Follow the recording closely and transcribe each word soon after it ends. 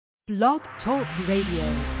Blog Talk Radio.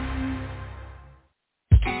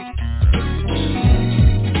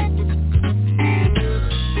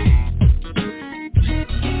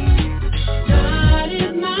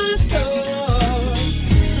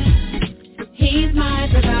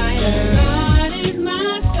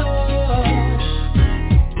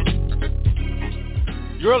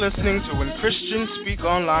 You're listening to When Christians Speak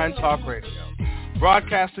Online Talk Radio,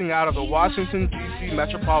 broadcasting out of the Washington, D.C.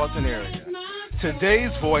 metropolitan area.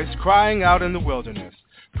 Today's voice crying out in the wilderness,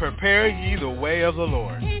 prepare ye the way of the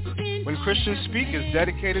Lord. When Christians Speak is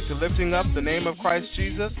dedicated to lifting up the name of Christ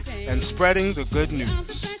Jesus and spreading the good news.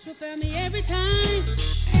 So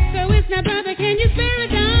it's now, brother, can you spare a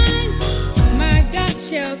dime? My God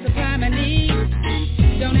shall supply my needs.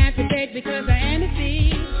 Don't have to beg because I am a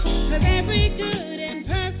seed. Cause every good and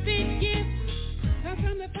perfect gift comes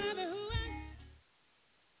from the Father who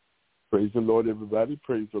Praise the Lord, everybody.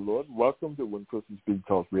 Praise the Lord. Welcome to When Christians Speak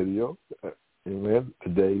Talk Radio. Amen.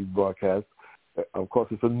 Today's broadcast, of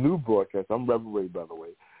course, it's a new broadcast. I'm Reverend Ray, by the way.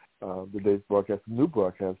 Today's broadcast, a new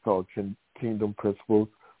broadcast called Kingdom Principles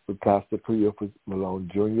with Pastor Cleophas Malone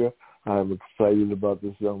Jr. I'm excited about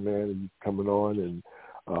this young man and he's coming on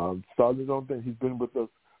and started his own thing. He's been with us.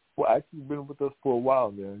 Well, actually, he's been with us for a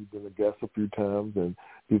while now. He's been a guest a few times, and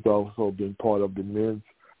he's also been part of the men's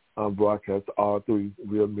broadcast, R3,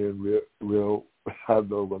 Real Men, Real I don't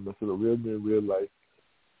know what I said, Real Men, Real Life.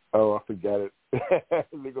 Oh, I forgot it.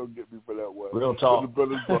 They're going to get me for that one. Real talk.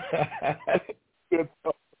 Real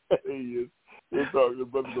talk. He is. Real talk. The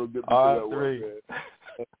brother's going to get me for that one, man.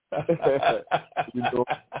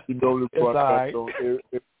 you know the broadcast on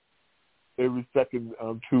every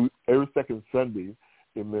second Sunday.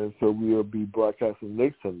 Amen. So we'll be broadcasting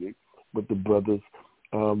next Sunday with the brothers.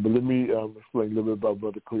 But let me explain a little bit about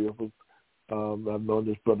Brother Cleophas. I've known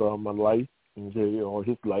this brother all my life, or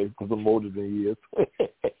his life, because I'm older than he is.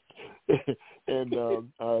 And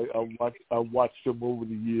I watched him over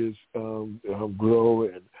the years grow,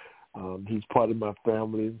 and he's part of my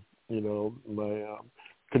family, my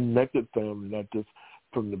connected family, not just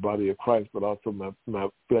from the body of Christ, but also my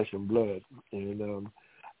flesh and blood. And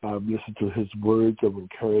I've listened to his words of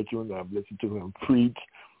encouragement. I've listened to him preach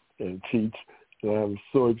and teach. And I'm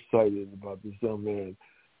so excited about this young man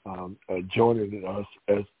joining us,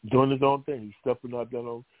 as doing his own thing. He's stepping out there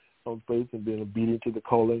on faith and being obedient to the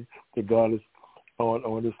calling that God is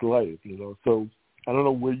on his life. So I don't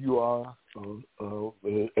know where you are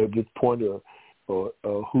at this point or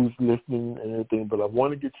who's listening and everything, but I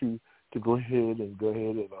want to get you to go ahead and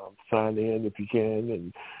sign in if you can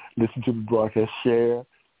and listen to the broadcast, share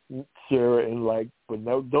and like, but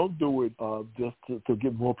no, don't do it just to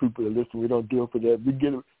get more people to listen. We don't do it for that. We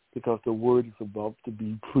get it because the word is about to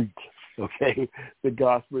be preached, okay? The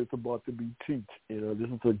gospel is about to be taught. This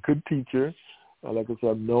is a good teacher. Like I said,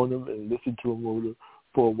 I've known him and listened to him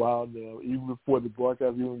for a while now. Even before the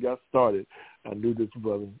broadcast even got started, I knew this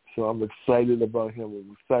brother. So I'm excited about him.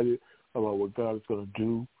 I'm excited about what God is going to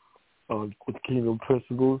do with Kingdom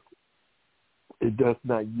Principles. It does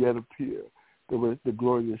not yet appear the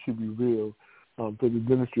glory that should be revealed to the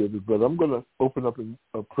ministry of this brother. I'm going to open up in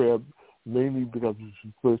a prayer, mainly because it's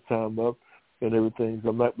his first time up and everything.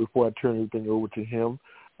 So before I turn everything over to him,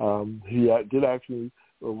 he did actually,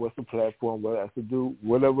 what's the platform, but I said, do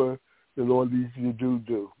whatever the Lord leads you to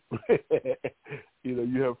do.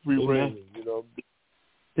 You have free reign,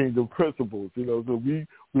 Kingdom Principles, so we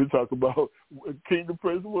talk about Kingdom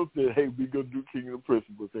Principles, then, hey, we're going to do Kingdom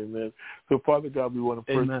Principles, amen. So, Father God, we want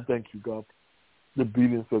to first thank you, God, the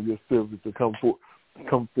obedience of your service to come forth,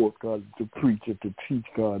 God, to preach and to teach,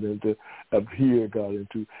 God, and to adhere, God, and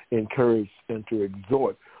to encourage and to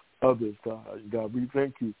exhort others, God. God, we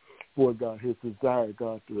thank you for, God, his desire,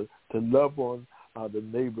 God, to love on the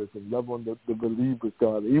neighbors and love on the believers,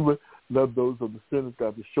 God, even love those of the sinners,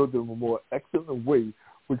 God, to show them a more excellent way,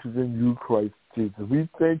 which is in you, Christ Jesus. We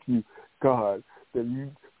thank you, God, that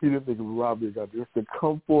he didn't think of robbery, God, just to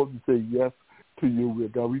come forth and say yes to your will,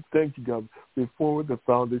 God. We thank you, God, before the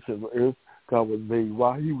foundation of the earth, God, was made.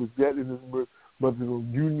 While he was yet in his mother's womb,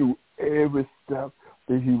 you knew every step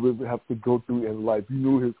that he would have to go through in life. You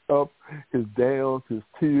knew his ups, his downs, his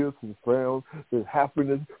tears, his frowns, his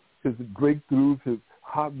happiness, his breakthroughs, his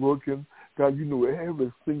heartbroken. God, you knew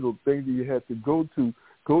every single thing that he had to go through,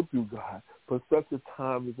 God, for such a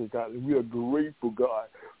time as this, God. And we are grateful, God,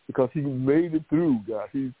 because he made it through, God.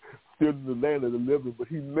 He's still in the land of the living, but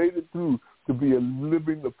he made it through to be a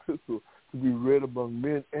living epistle, to be read among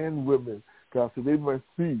men and women, God, so they might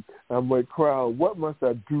see and might cry out, what must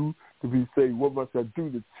I do to be saved? What must I do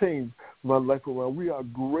to change my life around? We are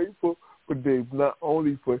grateful for Dave, not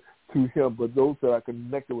only for to him, but those that are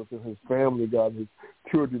connected with his family, God, his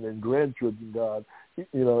children and grandchildren, God, and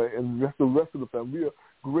the rest of the family. We are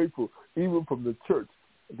grateful, even from the church,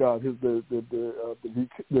 God, he's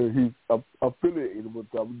affiliated with,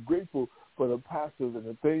 God. We're grateful for the pastors and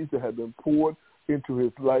the things that have been poured into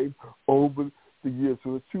his life over the years.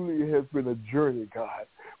 So it truly has been a journey, God.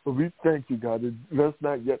 But we thank you, God. It does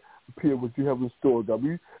not yet appear what you have in store, God.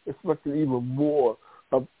 We expect even more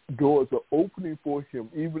of doors are opening for him,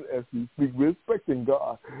 even as we speak. We're expecting,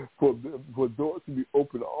 God, for doors to be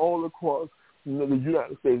opened all across the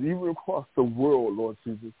United States, even across the world, Lord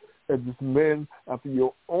Jesus, as this man after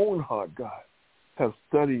your own heart, God, have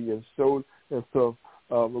studied and showed himself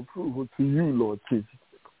approval to you, Lord Jesus,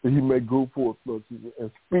 that he may go forth, Lord Jesus,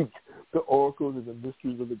 and speak the oracles and the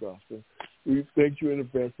mysteries of the gospel. We thank you in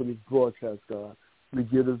advance for this broadcast, God. We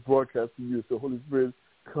give this broadcast to you. So, Holy Spirit,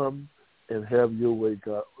 come and have your way,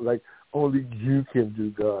 God, like only you can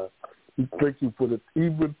do, God. We thank you for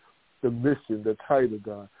even the mission, the title,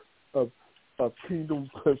 God, of kingdom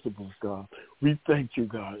principles, God. We thank you,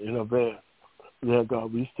 God, in advance. Now,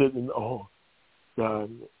 God, we sit in awe,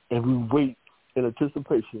 God, and we wait in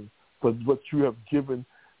anticipation for what you have given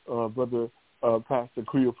Brother Pastor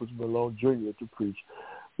Cleophas Malone Jr. to preach.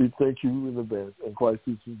 We thank you in advance. In Christ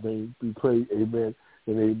Jesus' name, we pray, amen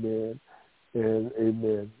and amen and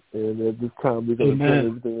amen. And at this time, we're going to turn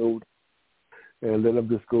everything over and let him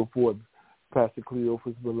just go forward. Pastor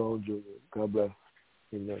Cleophas Malone Jr. God bless.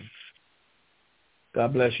 Amen.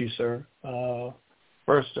 God bless you, sir.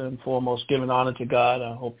 First and foremost, giving honor to God.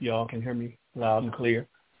 I hope you all can hear me loud and clear.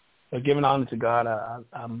 But giving honor to God,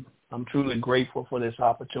 I'm truly grateful for this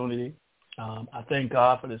opportunity. I thank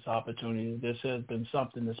God for this opportunity. This has been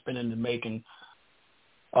something that's been in the making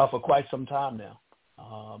for quite some time now.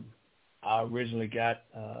 I originally got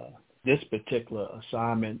this particular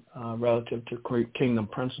assignment relative to Kingdom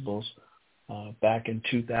Principles back in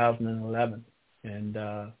 2011. And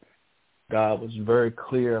God was very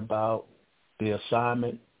clear about the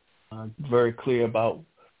assignment, very clear about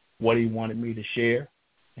what he wanted me to share.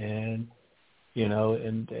 And,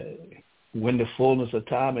 when the fullness of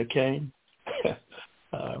time it came,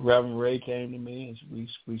 Reverend Ray came to me and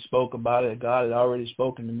we spoke about it. God had already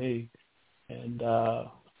spoken to me and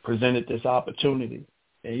presented this opportunity.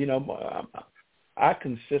 And, I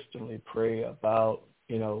consistently pray about,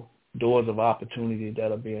 doors of opportunity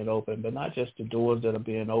that are being opened, but not just the doors that are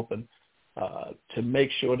being opened, to make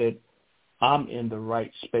sure that I'm in the right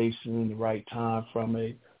space and in the right time from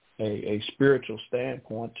a spiritual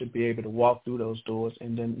standpoint to be able to walk through those doors,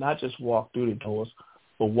 and then not just walk through the doors,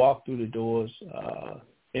 but walk through the doors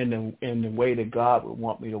in the way that God would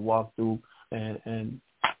want me to walk through, and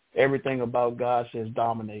everything about God says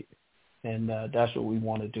dominate, and that's what we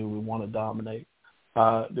want to do. We want to dominate.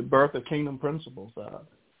 The birth of Kingdom Principles.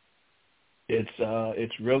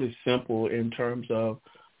 It's really simple in terms of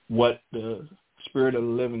what the Spirit of the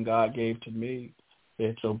living God gave to me.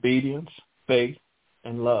 It's obedience, faith,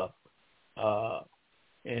 and love.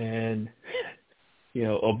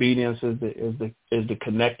 Obedience is the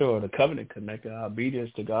connector, or the covenant connector. Our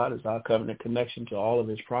obedience to God is our covenant connection to all of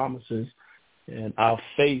his promises, and our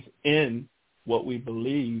faith in what we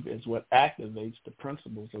believe is what activates the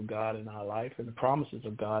principles of God in our life and the promises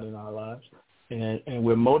of God in our lives. And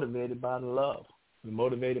we're motivated by the love. We're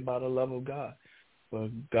motivated by the love of God.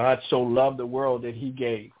 But God so loved the world that he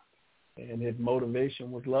gave, and his motivation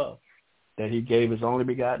was love, that he gave his only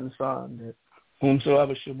begotten Son, that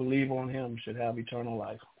whomsoever should believe on him should have eternal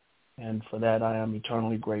life. And for that, I am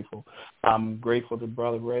eternally grateful. I'm grateful to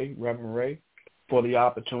Brother Ray, Reverend Ray, for the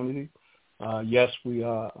opportunity. Yes, we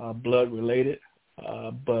are blood related,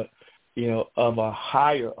 but of a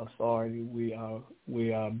higher authority, we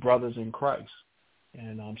are brothers in Christ,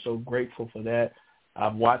 and I'm so grateful for that.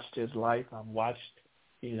 I've watched his life. I've watched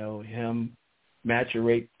him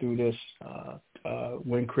maturate through this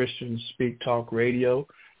When Christians Speak Talk Radio.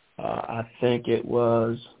 I think it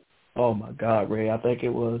was, oh my God, Ray, I think it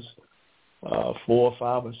was 4 or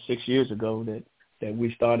 5 or 6 years ago that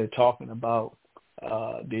we started talking about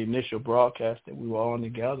the initial broadcast that we were on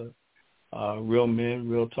together, Real Men,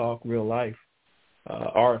 Real Talk, Real Life,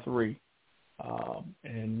 R3.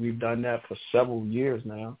 And we've done that for several years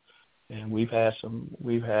now, and we've had some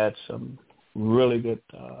really good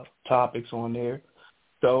topics on there.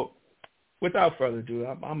 So without further ado,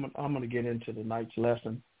 I'm going to get into tonight's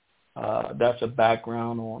lesson. That's a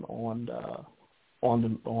background on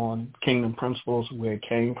Kingdom Principles, where it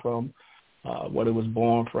came from, what it was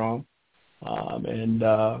born from, and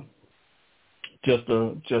just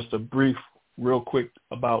a brief, real quick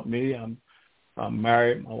about me. I'm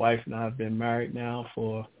married. My wife and I have been married now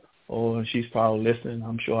for or she's probably listening.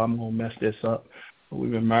 I'm sure I'm going to mess this up. But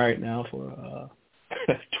we've been married now for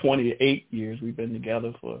 28 years. We've been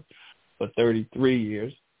together for 33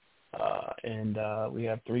 years. And we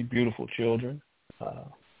have 3 beautiful children,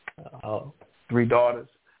 3 daughters,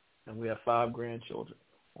 and we have 5 grandchildren.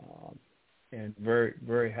 And very,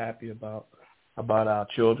 very happy about our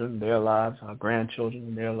children, their lives, our grandchildren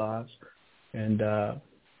and their lives. And,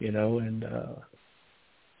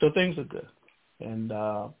 so things are good. And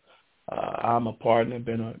I'm a partner,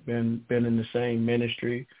 been in the same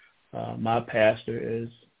ministry. My pastor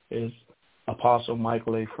is Apostle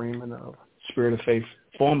Michael A. Freeman of Spirit of Faith,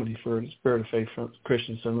 formerly for Spirit of Faith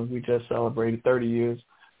Christian Center. We just celebrated 30 years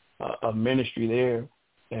of ministry there,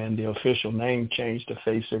 and the official name changed to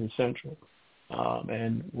Faith City Central.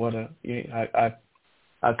 And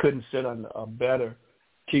I couldn't sit on a better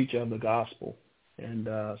teacher of the gospel, and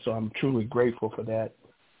so I'm truly grateful for that.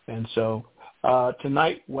 And so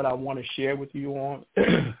tonight, what I want to share with you on,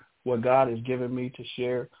 what God has given me to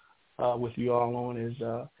share with you all on, is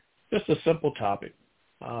just a simple topic.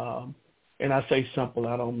 And I say simple,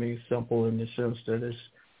 I don't mean simple in the sense that it's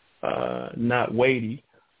not weighty,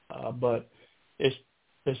 but it's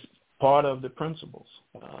part of the principles,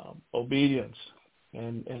 obedience.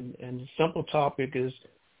 And the simple topic is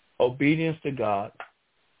obedience to God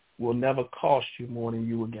will never cost you more than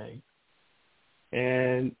you will gain.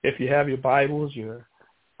 And if you have your Bibles, your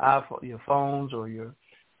iPhone, your phones, or your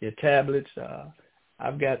tablets,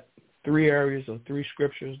 I've got 3 areas or 3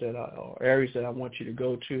 scriptures or areas that I want you to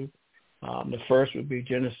go to. The first would be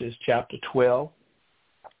Genesis chapter 12.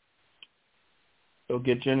 So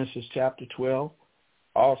get Genesis chapter 12.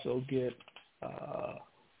 Also get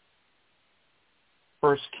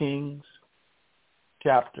 1 Kings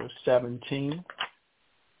chapter 17.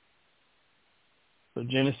 So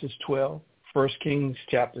Genesis 12, 1 Kings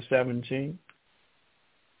chapter 17,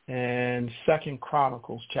 and 2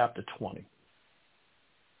 Chronicles chapter 20.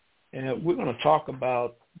 And we're going to talk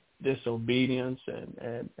about disobedience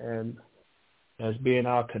and as being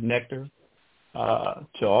our connector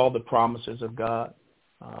to all the promises of God.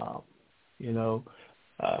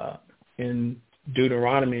 In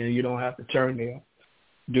Deuteronomy, and you don't have to turn there,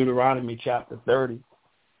 Deuteronomy chapter 30,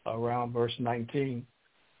 around verse 19,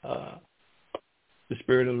 the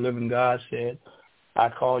Spirit of the living God said, I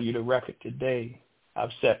call you to record today.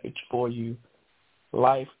 I've set before you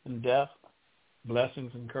life and death,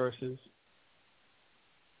 blessings and curses.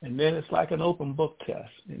 And then it's like an open book test.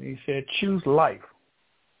 And he said, choose life,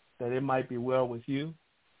 that it might be well with you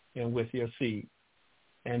and with your seed.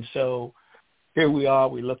 And so here we are.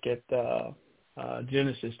 We look at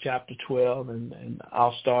Genesis chapter 12, and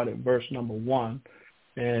I'll start at verse number 1.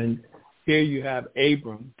 And here you have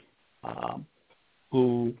Abram,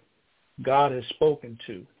 who God has spoken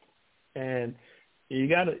to. And you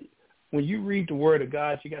got to, when you read the Word of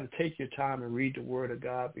God, you got to take your time and read the Word of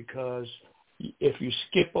God, because if you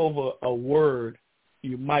skip over a word,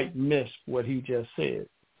 you might miss what he just said.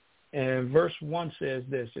 And verse 1 says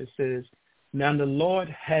this. It says, now the Lord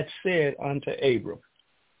had said unto Abram,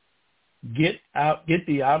 get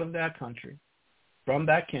thee out of that country, from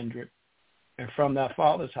that kindred, and from thy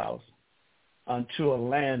father's house, unto a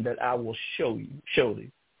land that I will show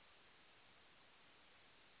thee.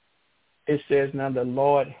 It says, now the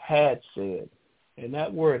Lord had said. And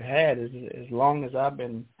that word had is as long as I've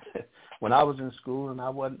been, when I was in school, and I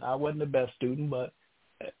wasn't the best student, but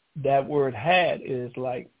that word had is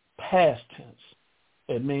like past tense.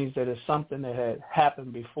 It means that it's something that had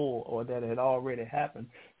happened before, or that had already happened.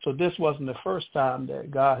 So this wasn't the first time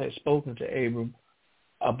that God had spoken to Abram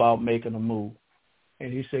about making a move.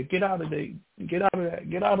 And he said, get out of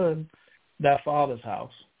that father's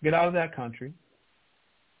house, get out of that country,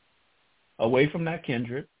 away from that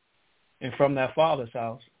kindred, and from that father's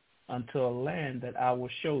house, unto a land that I will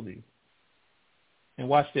show thee. And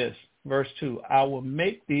watch this, verse 2, I will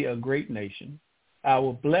make thee a great nation. I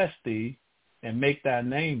will bless thee and make thy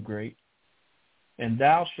name great, and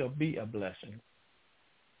thou shalt be a blessing.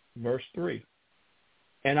 Verse 3,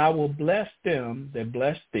 and I will bless them that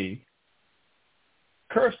bless thee,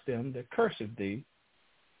 curse them that curseth thee,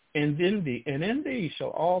 and in thee shall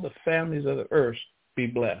all the families of the earth be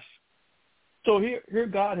blessed. So here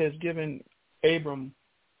God has given Abram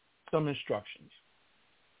some instructions,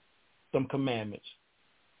 some commandments.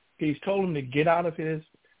 He's told him to get out of his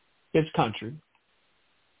country,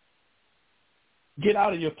 get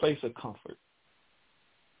out of your place of comfort,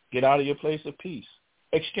 get out of your place of peace,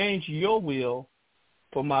 exchange your will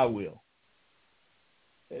for my will.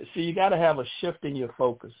 See, you got to have a shift in your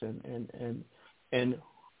focus and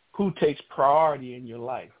who takes priority in your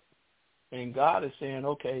life. And God is saying,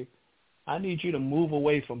 okay, I need you to move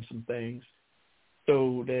away from some things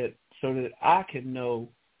so that I can know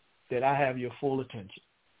that I have your full attention,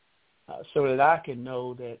 so that I can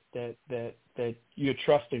know that you're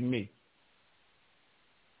trusting me.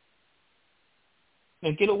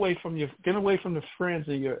 And get away from the friends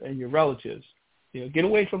and your relatives. Get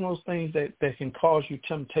away from those things that can cause you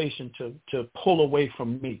temptation to pull away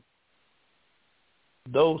from me.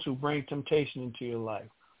 Those who bring temptation into your life,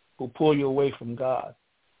 who pull you away from God.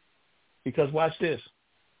 Because watch this,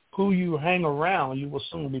 who you hang around, you will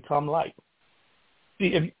soon become like.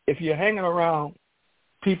 See, if you're hanging around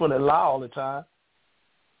people that lie all the time,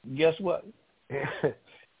 guess what?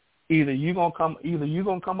 Either you're gonna come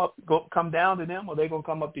down to them, or they're gonna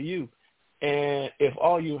come up to you. And if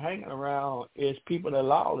all you're hanging around is people that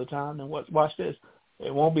lie all the time, then watch this.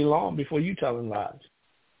 It won't be long before you telling lies.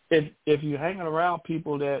 If you're hanging around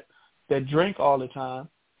people that drink all the time,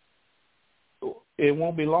 it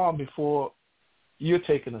won't be long before you're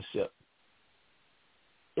taking a sip.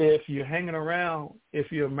 If you're hanging around,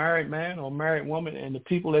 if you're a married man or a married woman, and the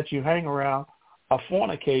people that you hang around are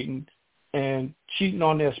fornicating and cheating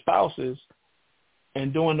on their spouses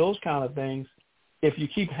and doing those kind of things, if you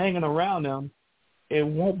keep hanging around them, it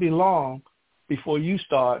won't be long before you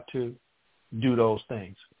start to do those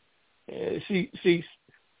things. See,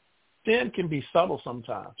 sin can be subtle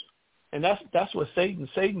sometimes, and that's what Satan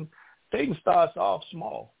starts off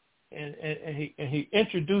small, and he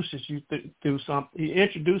introduces you through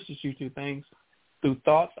things through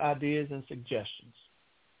thoughts, ideas, and suggestions.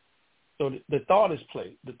 So the thought is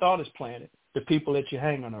planted, the people that you're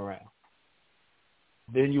hanging around.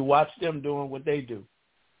 Then you watch them doing what they do,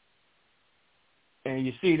 and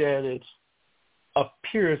you see that it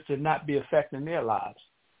appears to not be affecting their lives,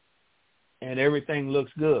 and everything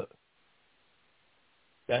looks good.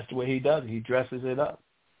 That's the way he does it. He dresses it up.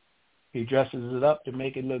 He dresses it up to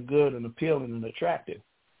make it look good and appealing and attractive.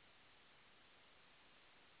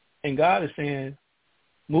 And God is saying,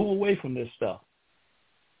 move away from this stuff.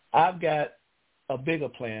 I've got a bigger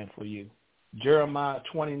plan for you. Jeremiah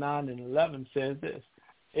 29:11 says this.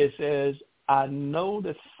 It says, I know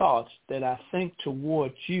the thoughts that I think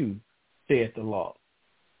towards you, saith the Lord,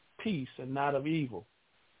 peace and not of evil,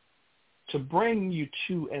 to bring you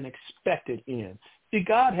to an expected end. See,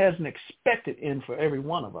 God has an expected end for every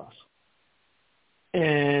one of us.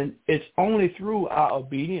 And it's only through our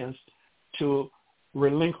obedience to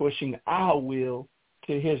relinquishing our will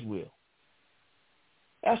to his will.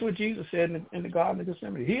 That's what Jesus said in the Garden of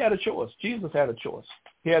Gethsemane. He had a choice. Jesus had a choice.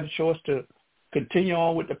 He had a choice to continue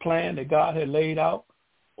on with the plan that God had laid out,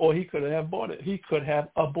 or he could have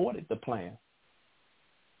aborted the plan.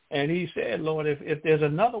 And he said, Lord, if there's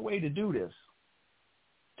another way to do this,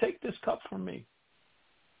 take this cup from me.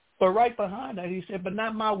 But right behind that, he said, but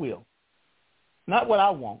not my will. Not what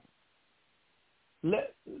I want.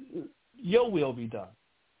 Let your will be done.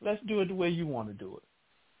 Let's do it the way you want to do it.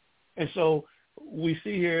 And so we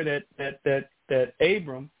see here that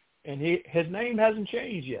Abram, and his name hasn't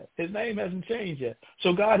changed yet. His name hasn't changed yet.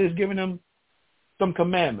 So God has given him some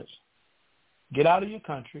commandments. Get out of your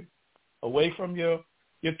country, away from your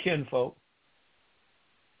kinfolk,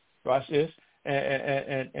 watch this,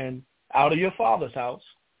 and out of your father's house,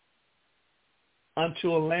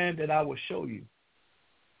 unto a land that I will show you.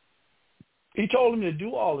 He told him to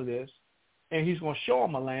do all of this, and he's going to show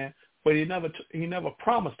him a land, but he never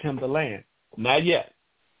promised him the land. Not yet.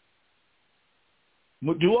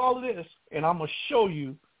 Do all of this, and I'm going to show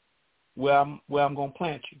you where I'm going to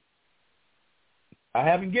plant you. I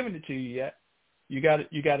haven't given it to you yet. You got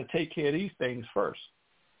to take care of these things first.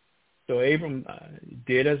 So Abram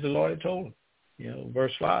did as the Lord had told him.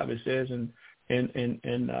 Verse 5 it says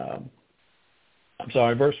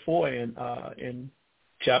verse 4 in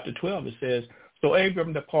chapter 12 it says, so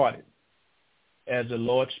Abram departed, as the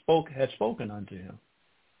Lord had spoken unto him,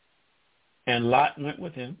 and Lot went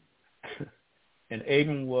with him. And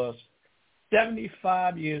Abram was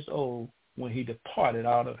 75 years old when he departed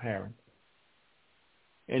out of Haran.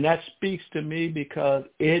 And that speaks to me because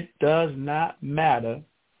it does not matter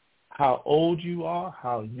how old you are,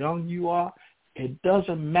 how young you are. It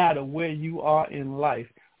doesn't matter where you are in life.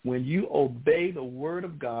 When you obey the word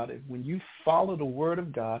of God, and when you follow the word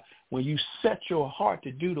of God, when you set your heart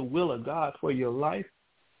to do the will of God for your life,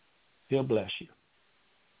 he'll bless you.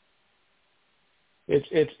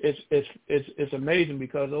 It's amazing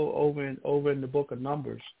because over in the book of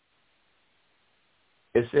Numbers,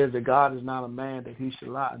 it says that God is not a man that he should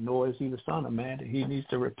lie, nor is he the son of man that he needs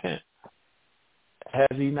to repent. Has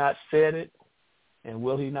he not said it, and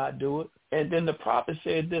will he not do it? And then the prophet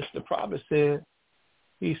said this. The prophet said,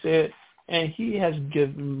 he said, and he has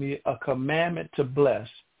given me a commandment to bless,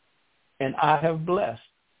 and I have blessed,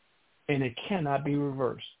 and it cannot be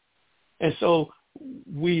reversed. And so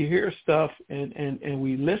we hear stuff and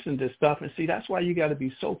we listen to stuff, and see, that's why you got to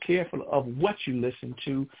be so careful of what you listen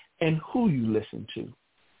to and who you listen to.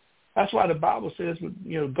 That's why the Bible says,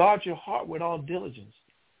 guard your heart with all diligence.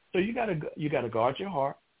 So you got to guard your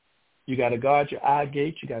heart. You got to guard your eye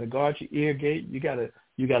gate. You got to guard your ear gate. You got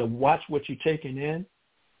to watch what you're taking in.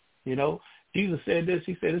 Jesus said this.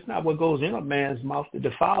 He said, it's not what goes in a man's mouth that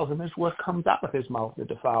defiles him. It's what comes out of his mouth that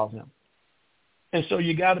defiles him. And so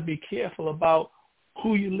you got to be careful about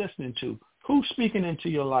who you're listening to, who's speaking into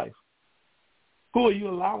your life. Who are you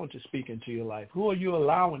allowing to speak into your life? Who are you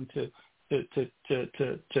allowing to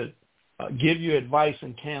give you advice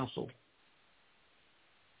and counsel?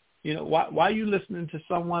 Why are you listening to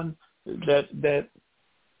someone that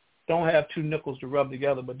don't have two nickels to rub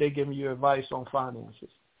together, but they're giving you advice on finances?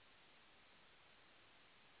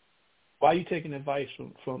 Why are you taking advice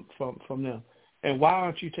from them? And why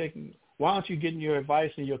aren't you getting your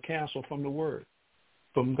advice and your counsel from the Word,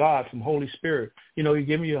 from God, from Holy Spirit? He's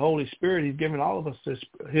giving you the Holy Spirit. He's giving all of us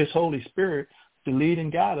his Holy Spirit to lead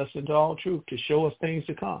and guide us into all truth, to show us things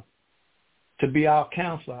to come, to be our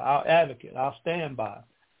counselor, our advocate, our standby,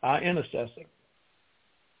 our intercessor.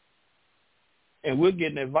 And we're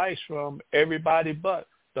getting advice from everybody but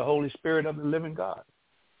the Holy Spirit of the living God,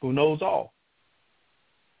 who knows all.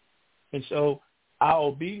 And so our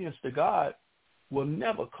obedience to God will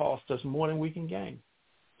never cost us more than we can gain.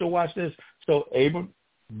 So watch this. So Abram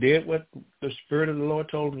did what the Spirit of the Lord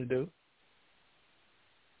told him to do.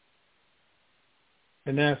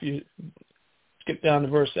 And now if you skip down to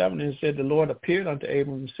verse 7, it said, the Lord appeared unto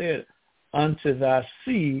Abram and said, unto thy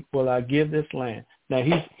seed will I give this land. Now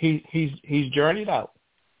he's journeyed out.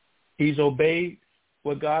 He's obeyed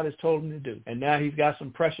what God has told him to do. And now he's got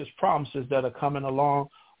some precious promises that are coming along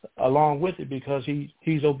with it because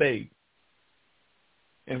he's obeyed.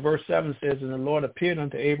 And verse 7 says, and the Lord appeared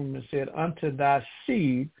unto Abram and said, unto thy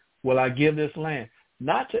seed will I give this land.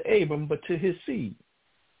 Not to Abram, but to his seed.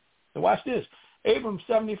 So watch this. Abram's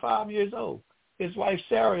 75 years old. His wife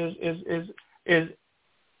Sarah is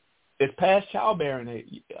past childbearing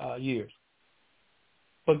years.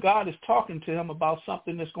 But God is talking to him about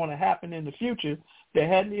something that's going to happen in the future that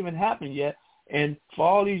hadn't even happened yet. And for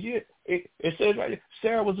all these years, it says right here,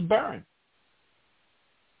 Sarah was barren.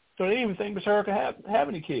 So they didn't even think Miss Sarah could have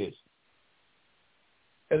any kids.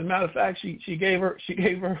 As a matter of fact, she gave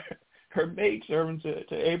her maid servant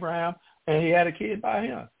to Abraham, and he had a kid by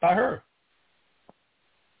her.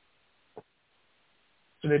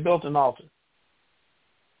 So they built an altar.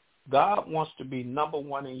 God wants to be number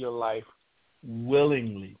one in your life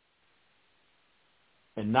willingly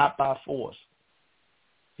and not by force.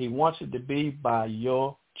 He wants it to be by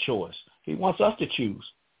your choice. He wants us to choose.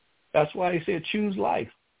 That's why he said, choose life.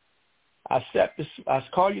 I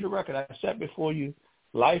call you the record. I set before you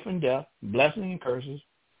life and death, blessing and curses.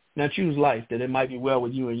 Now choose life, that it might be well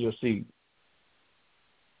with you and your seed.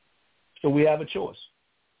 So we have a choice.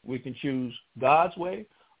 We can choose God's way,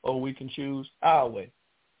 or we can choose our way.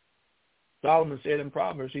 Solomon said in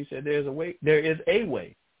Proverbs, he said, there is a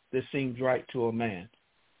way that seems right to a man.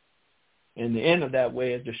 And the end of that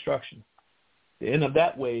way is destruction. The end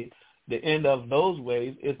of those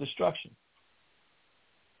ways is destruction.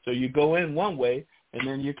 So you go in one way, and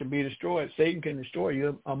then you can be destroyed. Satan can destroy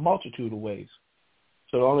you a multitude of ways.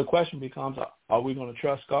 So the only question becomes, are we going to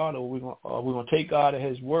trust God, or are we going to take God at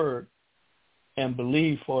his word and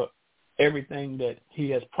believe for everything that he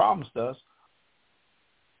has promised us,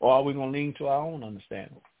 or are we going to lean to our own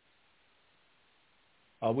understanding?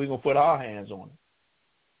 Are we going to put our hands on it?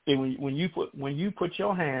 See, when you put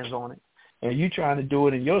your hands on it and you trying to do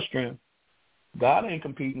it in your strength, God ain't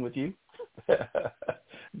competing with you.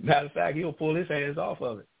 Matter of fact, he'll pull his hands off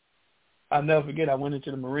of it. I'll never forget. I went into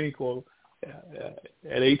the Marine Corps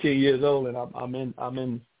at 18 years old, and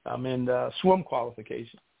I'm in swim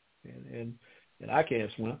qualification, and I can't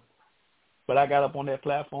swim. But I got up on that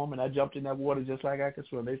platform, and I jumped in that water just like I could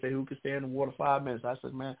swim. They say, who can stay in the water 5 minutes? I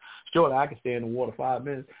said, man, surely I can stay in the water 5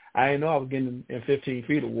 minutes. I didn't know I was getting in 15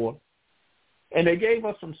 feet of water. And they gave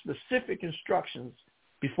us some specific instructions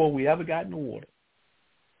before we ever got in the water.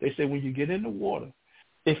 They said, when you get in the water,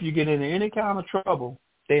 if you get into any kind of trouble,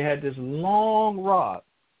 they had this long rod.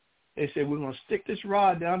 They said, we're going to stick this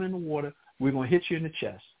rod down in the water. We're going to hit you in the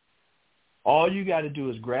chest. All you got to do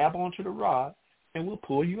is grab onto the rod, and we'll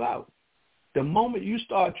pull you out. The moment you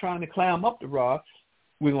start trying to climb up the rod,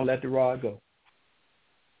 we're going to let the rod go.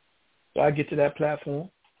 So I get to that platform,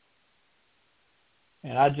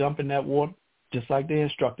 and I jump in that water just like they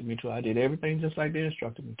instructed me to. I did everything just like they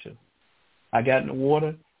instructed me to. I got in the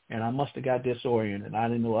water, and I must have got disoriented. I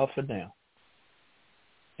didn't know up or down.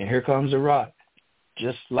 And here comes the rod,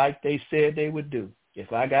 just like they said they would do.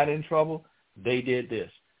 If I got in trouble, they did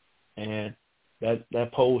this. And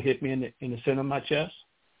that pole hit me in the center of my chest.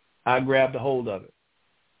 I grabbed a hold of it.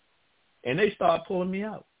 And they started pulling me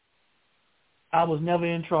out. I was never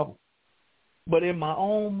in trouble. But in my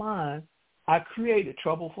own mind, I created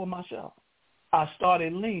trouble for myself. I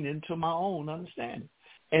started leaning to my own understanding.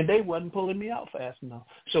 And they wasn't pulling me out fast enough.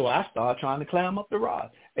 So I started trying to climb up the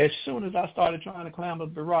rod. As soon as I started trying to climb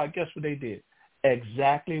up the rod, guess what they did?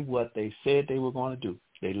 Exactly what they said they were going to do.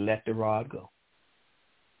 They let the rod go.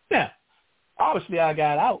 Now, obviously I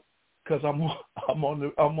got out because I'm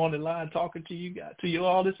on the line talking to you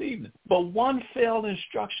all this evening. But one failed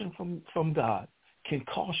instruction from God can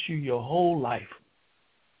cost you your whole life,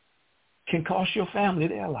 can cost your family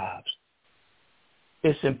their lives.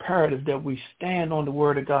 It's imperative that we stand on the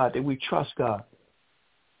word of God, that we trust God.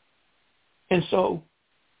 And so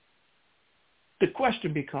the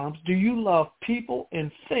question becomes, do you love people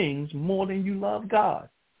and things more than you love God?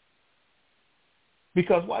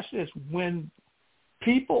 Because watch this, when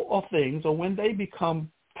people or things, or when they become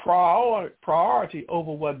priority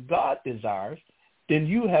over what God desires, then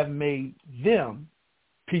you have made them,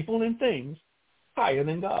 people and things, higher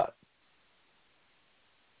than God.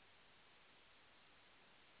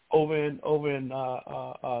 Over in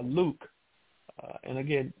Luke, and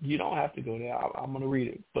again, you don't have to go there. I'm going to read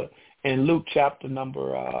it. But in Luke chapter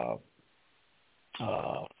number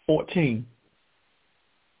 14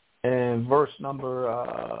 and verse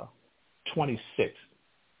number 26,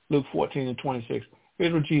 Luke 14 and 26.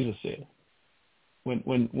 Here's what Jesus said when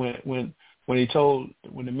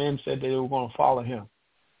the men said they were going to follow him,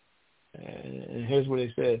 and here's what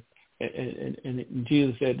they said, and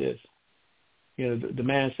Jesus said this. You know, the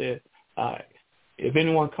man said, if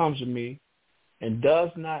anyone comes to me and does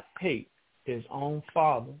not hate his own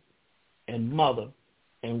father and mother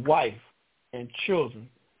and wife and children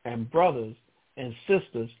and brothers and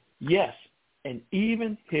sisters, yes, and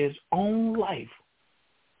even his own life,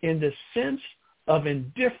 in the sense of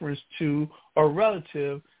indifference to a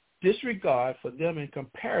relative, disregard for them in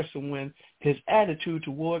comparison when his attitude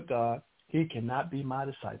toward God, he cannot be my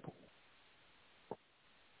disciple.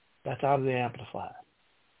 That's out of the Amplified.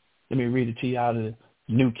 Let me read it to you out of the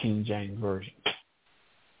New King James Version.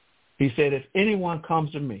 He said, if anyone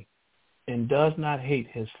comes to me and does not hate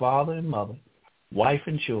his father and mother, wife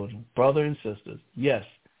and children, brother and sisters, yes,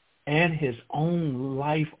 and his own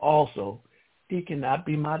life also, he cannot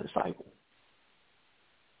be my disciple.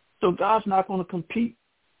 So God's not going to compete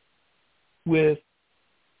with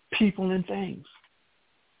people and things.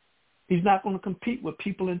 He's not going to compete with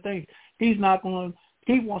people and things.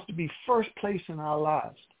 He wants to be first place in our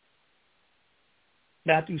lives.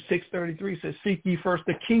 Matthew 6:33 says, seek ye first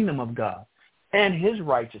the kingdom of God and his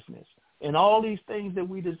righteousness, and all these things that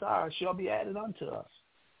we desire shall be added unto us.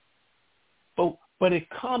 But it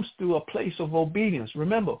comes through a place of obedience.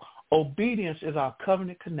 Remember, obedience is our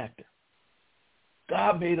covenant connector.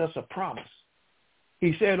 God made us a promise.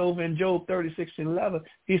 He said over in Job 36:11,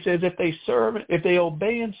 he says, if they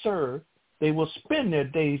obey and serve, they will spend their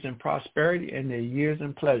days in prosperity and their years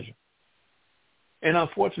in pleasure. And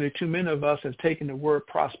unfortunately, too many of us have taken the word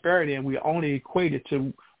prosperity and we only equate it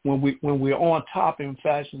to when we're on top in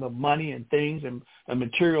fashion of money and things and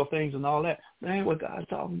material things and all that. That ain't what God's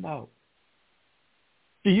talking about.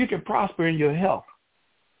 See, you can prosper in your health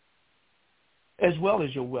as well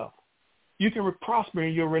as your wealth. You can prosper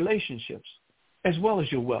in your relationships as well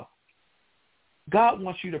as your wealth. God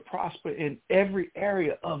wants you to prosper in every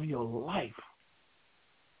area of your life,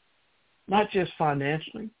 not just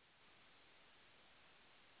financially,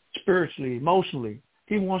 spiritually, emotionally.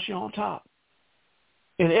 He wants you on top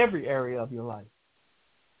in every area of your life.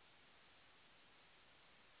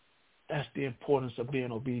 That's the importance of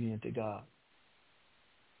being obedient to God.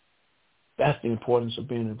 That's the importance of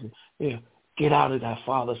being obedient. Get out of that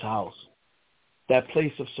Father's house, that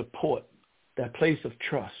place of support, that place of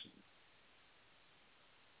trust.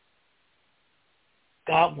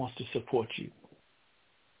 God wants to support you.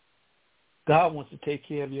 God wants to take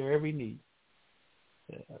care of your every need.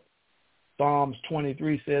 Psalms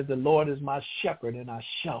 23 says, the Lord is my shepherd and I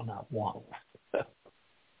shall not want.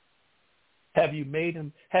 Have you made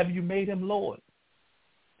him Lord?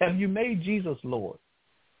 Have you made Jesus Lord?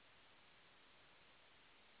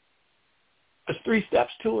 There's 3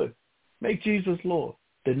 steps to it. Make Jesus Lord.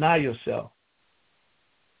 Deny yourself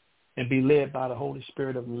and be led by the Holy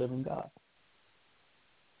Spirit of the living God.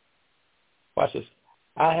 Watch this.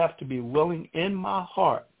 I have to be willing in my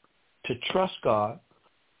heart to trust God,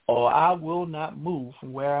 or I will not move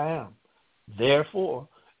from where I am. Therefore,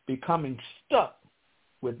 becoming stuck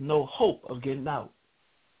with no hope of getting out.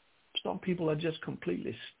 Some people are just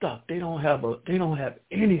completely stuck. They don't have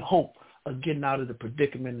any hope of getting out of the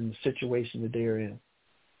predicament and the situation that they're in.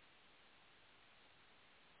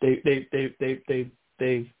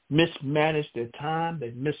 They've mismanaged their time.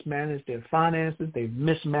 They've mismanaged their finances. They've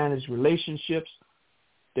mismanaged relationships.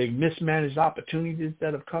 They've mismanaged opportunities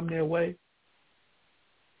that have come their way.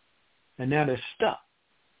 And now they're stuck.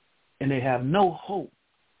 And they have no hope.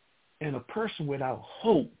 And a person without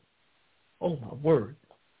hope, oh my word,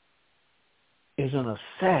 is in a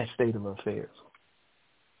sad state of affairs.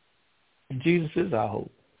 And Jesus is our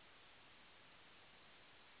hope.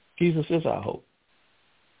 Jesus is our hope.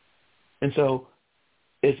 And so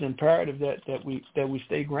it's imperative that we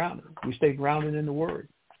stay grounded. We stay grounded in the Word.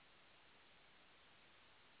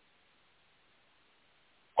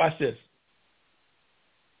 Watch this.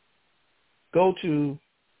 Go to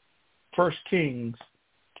 1 Kings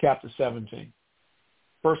chapter 17.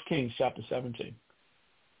 1 Kings chapter 17.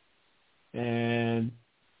 And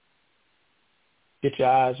get your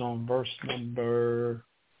eyes on verse number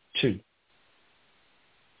 2.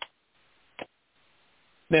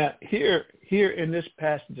 Now, here in this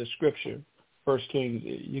passage of Scripture, 1 Kings,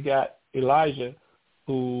 you got Elijah,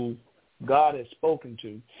 who God has spoken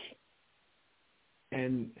to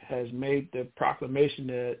and has made the proclamation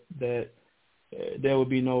that there will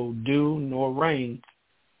be no dew nor rain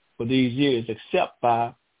for these years except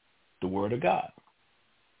by the word of God.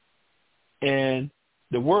 And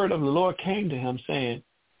the word of the Lord came to him saying,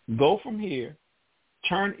 go from here,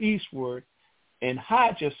 turn eastward, and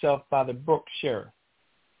hide yourself by the brook Cherith,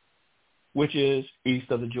 which is east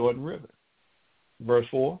of the Jordan River. Verse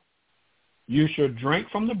 4, you shall drink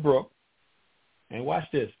from the brook, and watch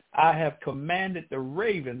this, I have commanded the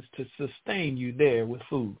ravens to sustain you there with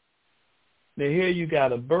food. Now here you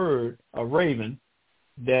got a bird, a raven,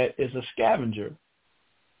 that is a scavenger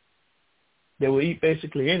that will eat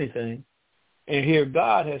basically anything. And here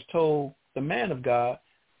God has told the man of God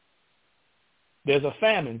there's a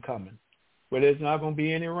famine coming where there's not going to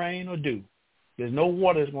be any rain or dew. There's no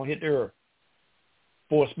water that's going to hit the earth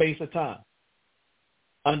for a space of time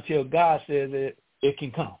until God says it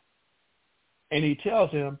can come. And he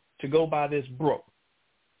tells him to go by this brook.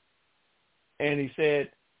 And he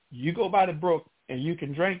said, you go by the brook and you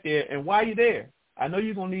can drink there. And while you're there, I know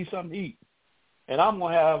you're going to need something to eat. And I'm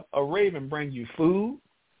going to have a raven bring you food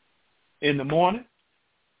in the morning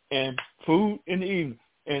and food in the evening.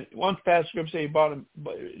 And one passage scripture says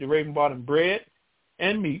the raven brought him bread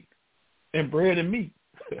and meat, and bread and meat.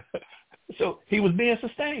 So he was being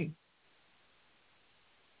sustained.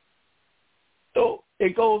 So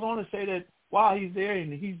it goes on to say that while he's there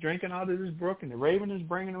and he's drinking out of this brook and the raven is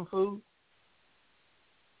bringing him food,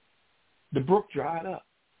 the brook dried up.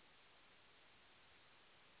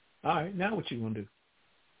 All right, now what you going to do?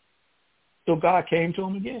 So God came to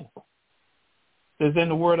him again. Says then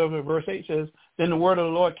the word of it, verse 8 says, then the word of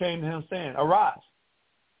the Lord came to him saying, arise,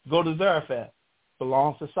 go to Zarephath,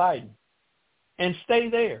 belongs to Sidon, and stay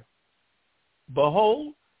there.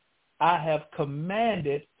 Behold, I have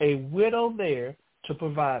commanded a widow there to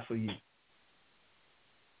provide for you.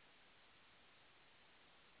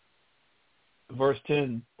 Verse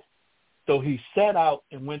 10, so he set out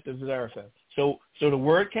and went to Zarephath. So the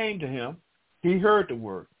word came to him. He heard the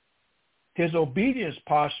word. His obedience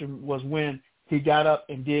posture was when he got up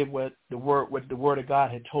and did what the word of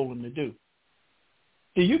God had told him to do.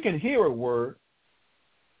 See, you can hear a word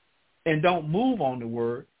and don't move on the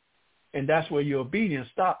word, and that's where your obedience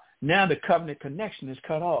stops. Now the covenant connection is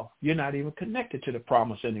cut off. You're not even connected to the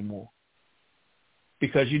promise anymore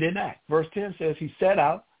because you didn't act. Verse 10 says he set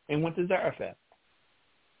out and went to Zarephath.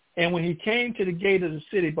 And when he came to the gate of the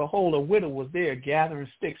city, behold, a widow was there gathering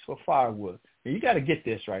sticks for firewood. Now, you got to get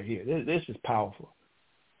this right here. This is powerful.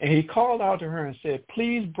 And he called out to her and said,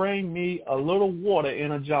 please bring me a little water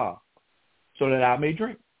in a jar so that I may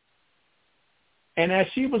drink. And as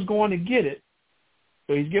she was going to get it,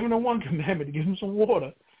 so he's giving her one commandment to give him some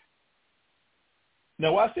water.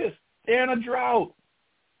 Now watch this. They're in a drought.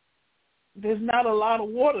 There's not a lot of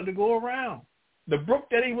water to go around. The brook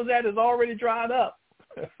that he was at is already dried up.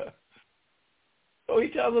 So he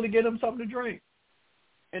tells her to get him something to drink.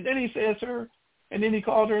 And then he says to her, and then he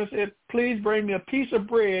called her and said, please bring me a piece of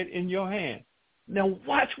bread in your hand. Now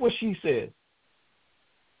watch what she says.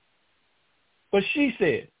 But she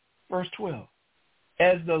said, verse 12,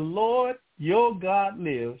 as the Lord your God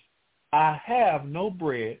lives, I have no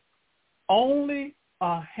bread, only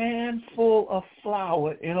a handful of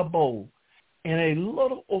flour in a bowl and a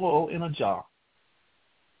little oil in a jar.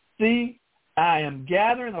 See, I am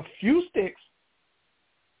gathering a few sticks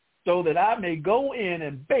so that I may go in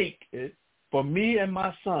and bake it for me and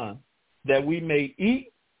my son, that we may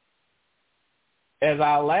eat as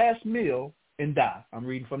our last meal and die. I'm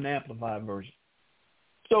reading from the Amplified Version.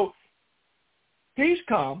 So he's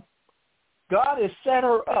come. God has set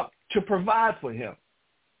her up to provide for him.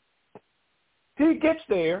 He gets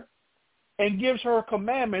there and gives her a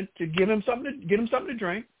commandment to get him something to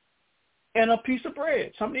drink and a piece of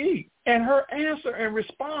bread, something to eat. And her answer and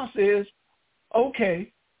response is,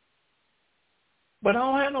 okay, but I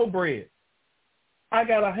don't have no bread. I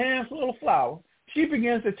got a handful of flour. She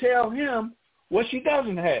begins to tell him what she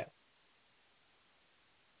doesn't have.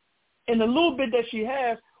 And the little bit that she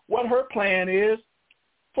has, what her plan is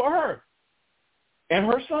for her and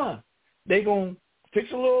her son. They're going to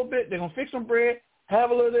fix a little bit. They're going to fix some bread,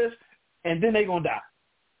 have a little of this, and then they're going to die.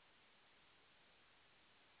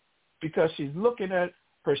 Because she's looking at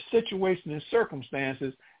her situation and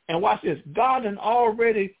circumstances. And watch this. God had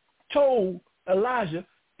already told Elijah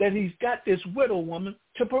that he's got this widow woman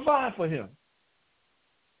to provide for him.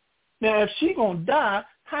 Now, if she's going to die,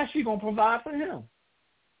 how's she going to provide for him?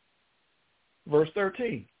 Verse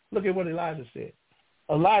 13. Look at what Elijah said.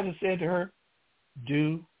 Elijah said to her,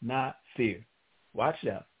 do not fear. Watch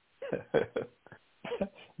out.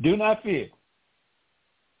 Do not fear.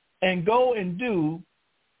 And go and do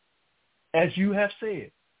as you have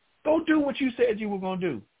said. Go do what you said you were going to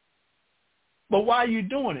do. But while you're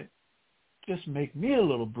doing it, just make me a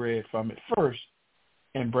little bread from it first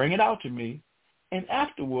and bring it out to me. And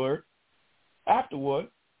afterward,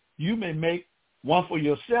 you may make one for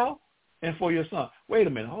yourself and for your son. Wait a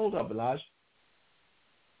minute. Hold up, Elijah.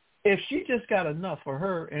 If she just got enough for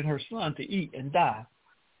her and her son to eat and die,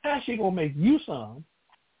 how's she going to make you some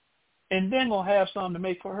and then going to have some to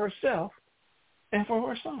make for herself and for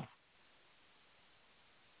her son?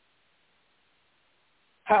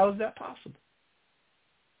 How is that possible?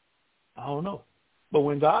 I don't know. But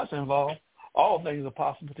when God's involved, all things are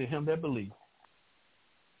possible to him that believe.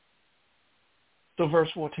 So verse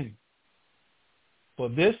 14. For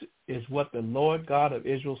this is what the Lord God of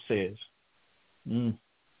Israel says. Then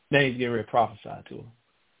he's getting ready to prophesy to him.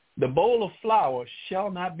 The bowl of flour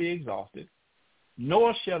shall not be exhausted,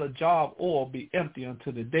 nor shall a jar of oil be empty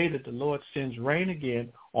until the day that the Lord sends rain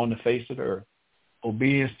again on the face of the earth.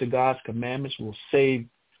 Obedience to God's commandments will save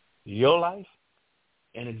your life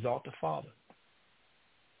and exalt the Father.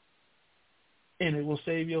 And it will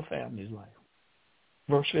save your family's life.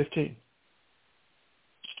 Verse 15.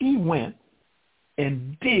 She went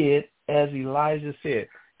and did as Elijah said.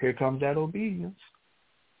 Here comes that obedience.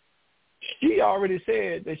 She already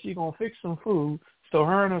said that she's going to fix some food so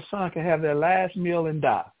her and her son can have their last meal and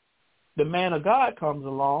die. The man of God comes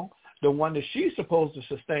along, the one that she's supposed to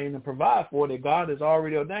sustain and provide for, that God has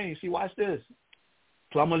already ordained. See, watch this.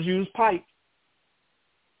 Plumbers use pipe.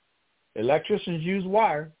 Electricians use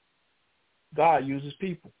wire. God uses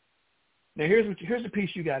people. Now, here's the piece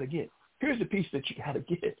you got to get. Here's the piece that you got to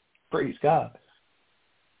get. Praise God.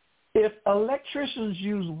 If electricians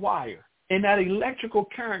use wire and that electrical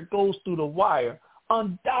current goes through the wire,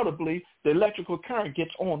 undoubtedly the electrical current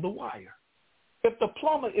gets on the wire. If the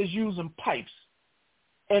plumber is using pipes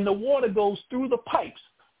and the water goes through the pipes,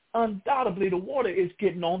 undoubtedly the water is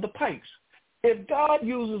getting on the pipes. If God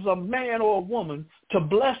uses a man or a woman to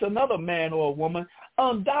bless another man or a woman,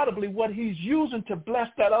 undoubtedly what he's using to bless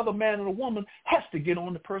that other man or woman has to get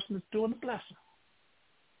on the person that's doing the blessing.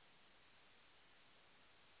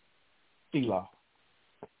 Selah.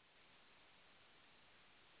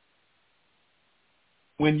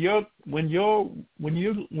 When you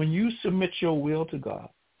submit your will to God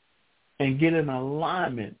and get in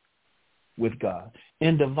alignment with God,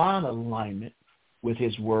 in divine alignment with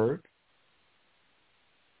his word,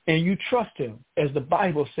 and you trust him, as the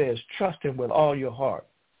Bible says, trust him with all your heart,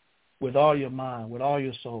 with all your mind, with all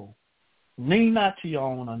your soul. Lean not to your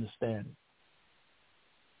own understanding.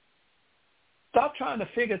 Stop trying to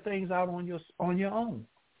figure things out on your own.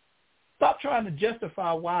 Stop trying to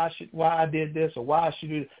justify why I did this or why I should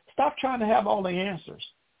do this. Stop trying to have all the answers.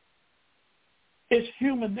 It's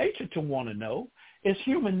human nature to want to know. It's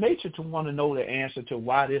human nature to want to know the answer to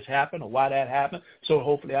why this happened or why that happened, so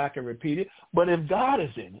hopefully I can repeat it. But if God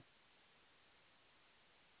is in it,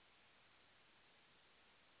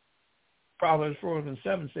 Proverbs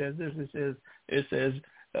 4:7 says this. It says,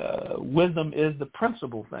 wisdom is the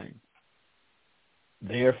principal thing.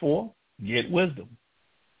 Therefore, get wisdom.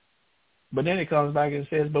 But then it comes back and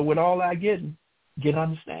says, but with all I get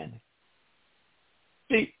understanding.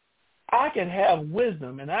 See, I can have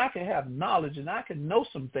wisdom and I can have knowledge and I can know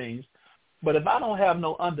some things, but if I don't have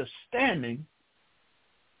no understanding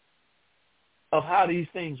of how these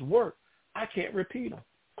things work, I can't repeat them.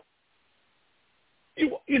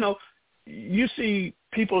 you see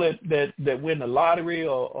people that win the lottery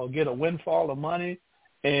or get a windfall of money,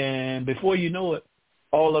 and before you know it,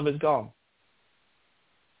 all of it's gone.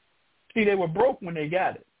 See, they were broke when they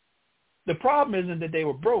got it. The problem isn't that they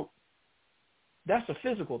were broke. That's a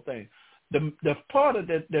physical thing. The part of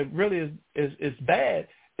that really is bad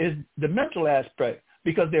is the mental aspect,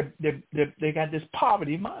 because they got this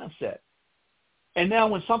poverty mindset. And now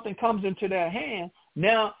when something comes into their hand,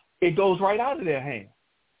 now it goes right out of their hand,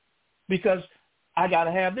 because I got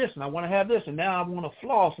to have this and I want to have this, and now I want to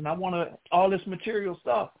floss and I want all this material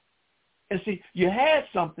stuff. And see, you had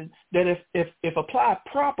something that if applied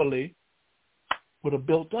properly would have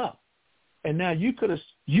built up. And now you could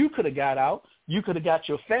have got out. You could have got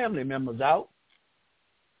your family members out.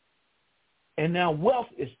 And now wealth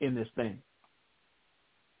is in this thing.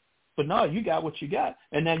 But no, you got what you got.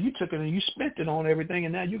 And now you took it and you spent it on everything,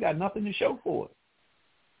 and now you got nothing to show for it.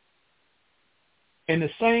 And the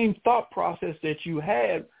same thought process that you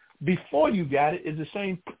had before you got it is the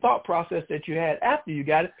same thought process that you had after you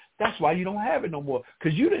got it. That's why you don't have it no more,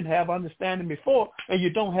 because you didn't have understanding before, and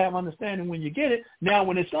you don't have understanding when you get it. Now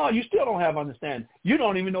when it's gone, you still don't have understanding. You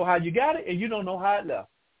don't even know how you got it, and you don't know how it left.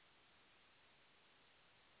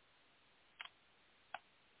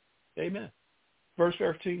 Amen. Verse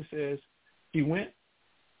 13 says, he went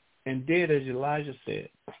and did as Elijah said.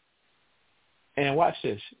 And watch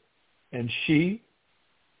this. And she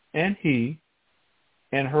and he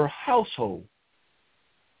and her household.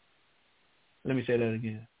 Let me say that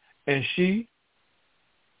again. And she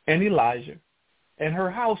and Elijah and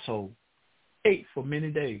her household ate for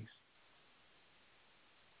many days.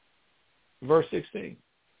 Verse 16.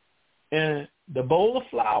 And the bowl of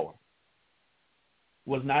flour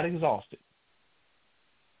was not exhausted,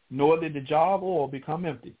 nor did the jar of oil become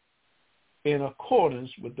empty, in accordance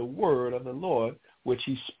with the word of the Lord, which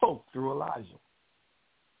he spoke through Elijah.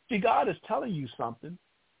 See, God is telling you something,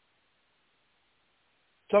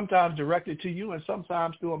 sometimes directed to you and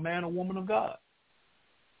sometimes through a man or woman of God.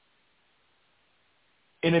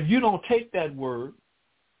 And if you don't take that word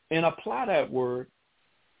and apply that word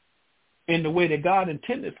in the way that God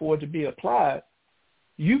intended for it to be applied,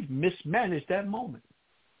 you've mismanaged that moment.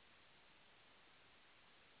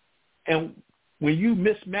 And when you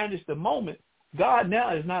mismanage the moment, God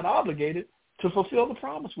now is not obligated to fulfill the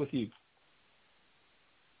promise with you,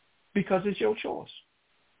 because it's your choice.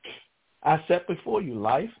 I set before you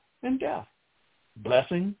life and death,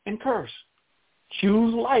 blessing and curse.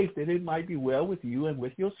 Choose life that it might be well with you and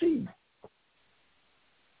with your seed.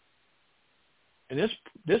 And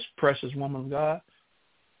this precious woman of God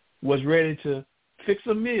was ready to fix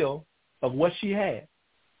a meal of what she had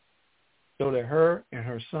so that her and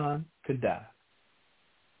her son could die.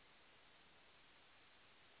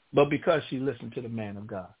 But because she listened to the man of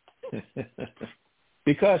God,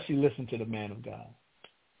 because she listened to the man of God,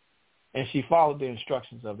 and she followed the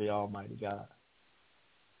instructions of the Almighty God,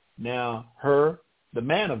 now the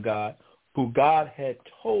man of God, who God had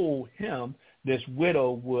told him this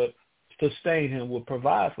widow would sustain him, would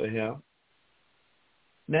provide for him,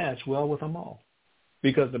 now it's well with them all.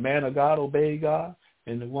 Because the man of God obeyed God,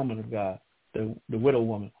 and the woman of God, the widow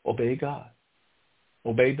woman, obeyed God,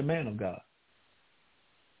 obeyed the man of God.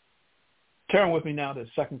 Turn with me now to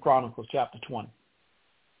 2 Chronicles chapter 20.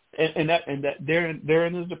 And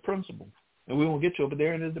therein is the principle. And we won't get to it, but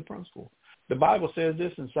therein is the principle. The Bible says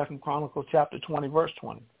this in 2 Chronicles chapter 20, verse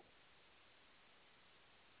 20.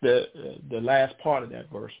 The last part of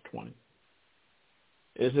that verse 20.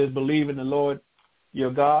 It says, believe in the Lord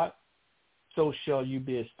your God, so shall you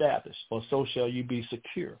be established, or so shall you be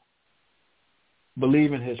secure.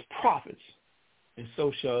 Believe in his prophets, and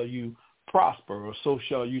so shall you prosper, or so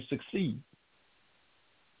shall you succeed.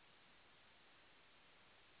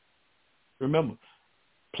 Remember,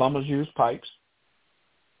 plumbers use pipes,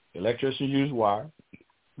 electricians use wire,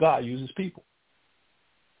 God uses people.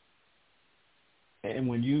 And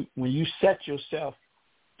when you set yourself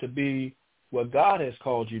to be what God has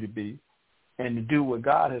called you to be, and to do what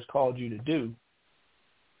God has called you to do,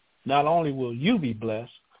 not only will you be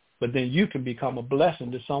blessed, but then you can become a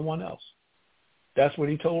blessing to someone else. That's what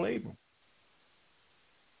he told Abram.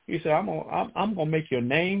 He said, I'm gonna make your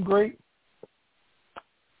name great.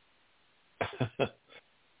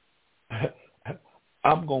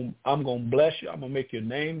 I'm gonna bless you. I'm gonna make your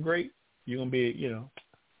name great. You're gonna be,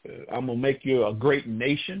 I'm gonna make you a great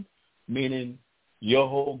nation, meaning your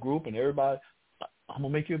whole group and everybody. I'm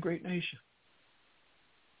gonna make you a great nation.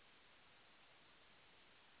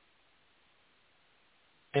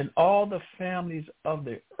 And all the families of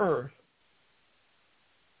the earth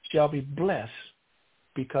shall be blessed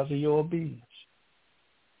because of your obedience.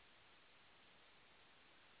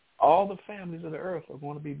 all the families of the earth are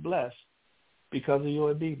going to be blessed because of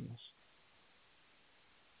your obedience.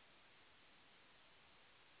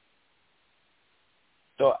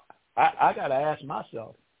 So I got to ask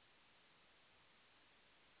myself,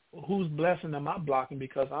 whose blessing am I blocking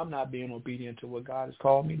because I'm not being obedient to what God has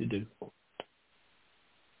called me to do?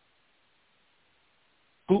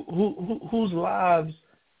 Whose lives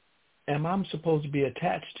am I supposed to be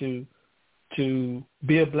attached to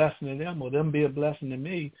be a blessing to them or them be a blessing to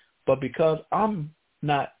me, but because I'm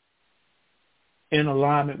not in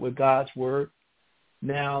alignment with God's word,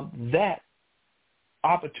 now that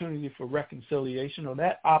opportunity for reconciliation or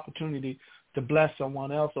that opportunity to bless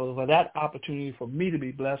someone else or that opportunity for me to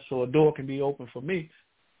be blessed so a door can be open for me,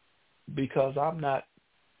 because I'm not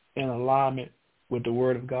in alignment with the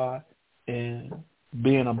word of God and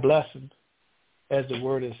being a blessing as the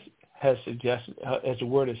word has suggested, as the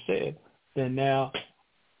word has said, then now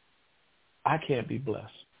I can't be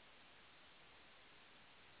blessed.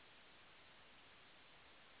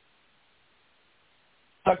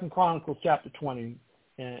 Second Chronicles chapter 20,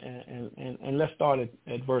 and let's start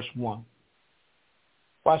at verse 1.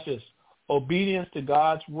 Watch this. Obedience to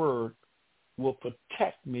God's word will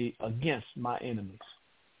protect me against my enemies.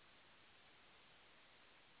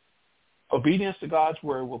 Obedience to God's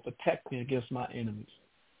word will protect me against my enemies.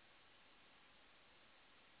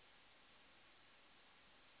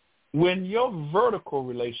 When your vertical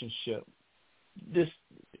relationship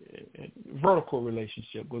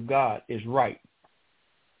with God is right,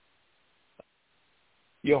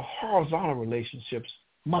 your horizontal relationships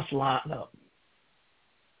must line up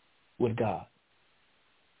with God.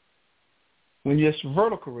 When this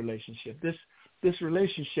vertical relationship, this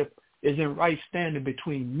relationship is in right standing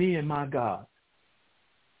between me and my God,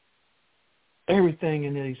 everything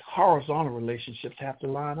in these horizontal relationships have to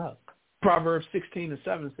line up. Proverbs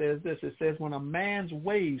 16:7 says this. It says, when a man's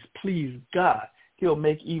ways please God, he'll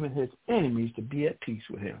make even his enemies to be at peace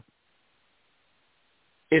with him.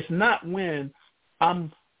 It's not when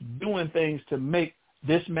I'm doing things to make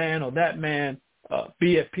this man or that man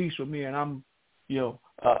be at peace with me, and I'm,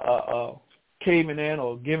 caving in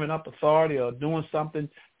or giving up authority or doing something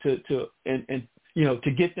to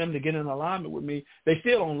get them to get in alignment with me. They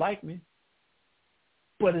still don't like me.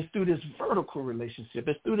 But it's through this vertical relationship.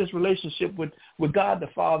 It's through this relationship with God the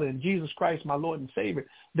Father and Jesus Christ, my Lord and Savior,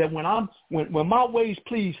 that when my ways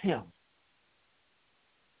please him,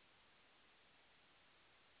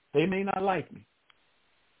 they may not like me,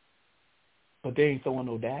 but they ain't throwing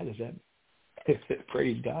no daggers at me.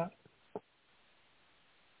 Praise God.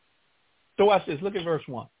 So watch this. Look at verse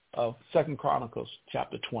 1 of 2 Chronicles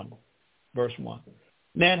chapter 20, verse 1.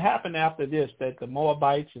 Now it happened after this that the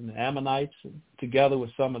Moabites and the Ammonites, together with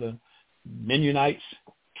some of the Mennonites,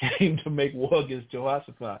 came to make war against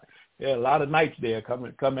Jehoshaphat. There are a lot of knights there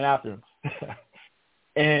coming after him.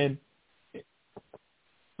 And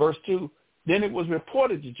verse 2, then it was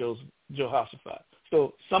reported to Jehoshaphat.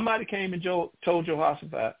 So somebody came and told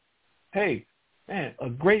Jehoshaphat, hey, man, a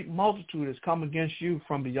great multitude has come against you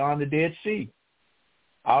from beyond the Dead Sea,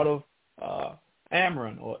 out of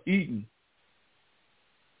Amram or Edom.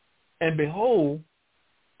 And behold,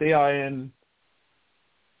 they are in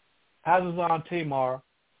Hazazon Tamar.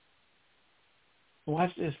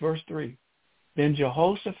 Watch this, verse 3. Then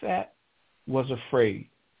Jehoshaphat was afraid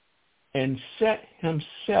and set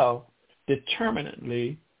himself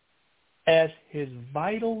determinedly as his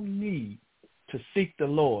vital need to seek the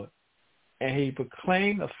Lord, and he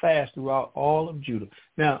proclaimed a fast throughout all of Judah.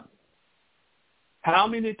 Now, how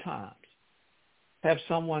many times have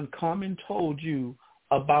someone come and told you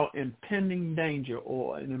about impending danger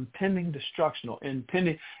or an impending destruction or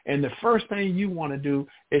impending, and the first thing you want to do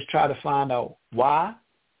is try to find out why,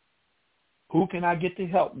 who can I get to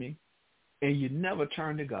help me, and you never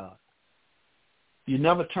turn to God. You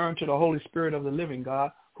never turn to the Holy Spirit of the living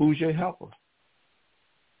God, who's your helper.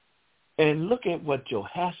 And look at what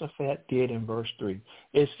Jehoshaphat did in verse 3.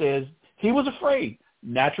 It says he was afraid.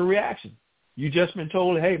 Natural reaction. You just been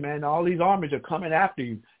told, hey, man, all these armies are coming after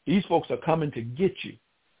you. These folks are coming to get you.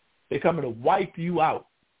 They're coming to wipe you out.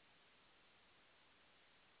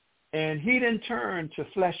 And he didn't turn to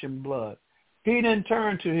flesh and blood. He didn't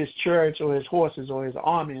turn to his chariots or his horses or his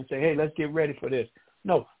army and say, hey, let's get ready for this.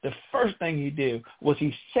 No, the first thing he did was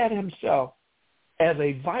he set himself as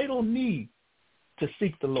a vital need to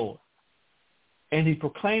seek the Lord. And he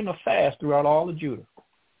proclaimed a fast throughout all of Judah.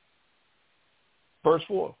 Verse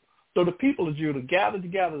 4. So the people of Judah gathered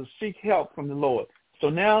together to seek help from the Lord. So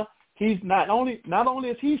now he's not only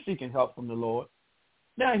is he seeking help from the Lord,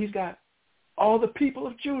 now he's got all the people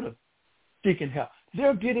of Judah seeking help.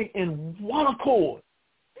 They're getting in one accord.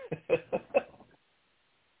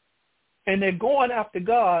 And they're going after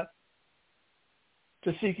God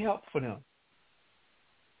to seek help for them.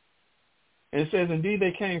 And it says, indeed,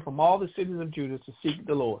 they came from all the cities of Judah to seek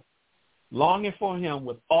the Lord, longing for him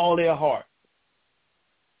with all their heart.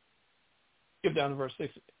 Skip down to verse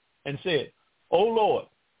 6. And said, O Lord,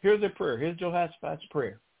 here's their prayer. Here's Jehoshaphat's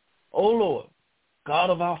prayer. O Lord, God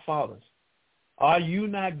of our fathers, are you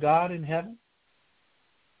not God in heaven?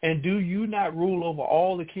 And do you not rule over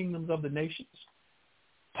all the kingdoms of the nations?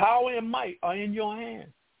 Power and might are in your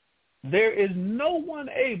hand. There is no one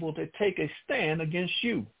able to take a stand against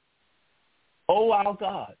you. O our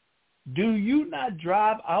God, do you not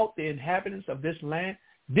drive out the inhabitants of this land?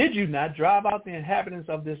 Did you not drive out the inhabitants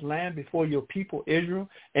of this land before your people Israel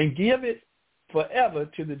and give it forever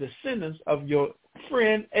to the descendants of your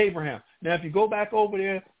friend Abraham? Now, if you go back over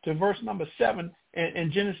there to verse number 7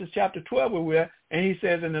 in Genesis chapter 12 where we're at, and he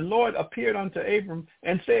says, and the Lord appeared unto Abram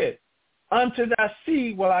and said, unto thy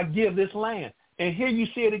seed will I give this land. And here you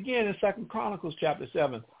see it again in 2 Chronicles chapter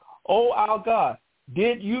 7. O our God,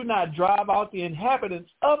 did you not drive out the inhabitants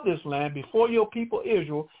of this land before your people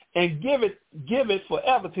Israel and give it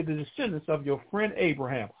forever to the descendants of your friend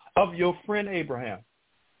Abraham,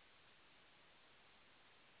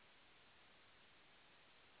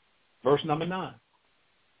 Verse number 9.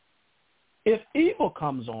 If evil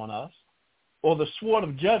comes on us, or the sword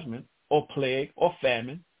of judgment, or plague, or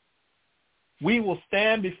famine, we will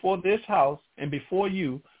stand before this house and before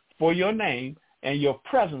you for your name, and your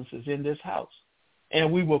presence is in this house.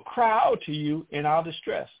 And we will cry out to you in our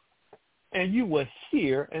distress, and you will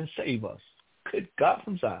hear and save us. Good God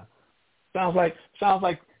from Zion. Sounds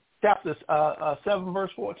like chapter 7,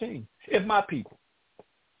 verse 14. If my people,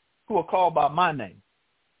 who are called by my name,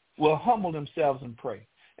 will humble themselves and pray,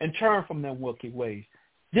 and turn from their wicked ways,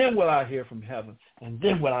 then will I hear from heaven, and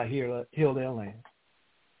then will I heal their land.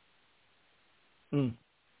 All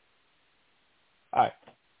right.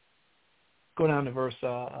 Go down to verse,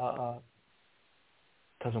 because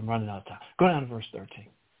I'm running out of time. Go down to verse 13.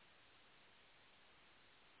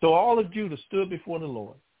 So all of Judah stood before the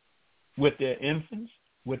Lord with their infants,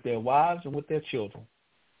 with their wives, and with their children.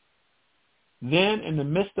 Then in the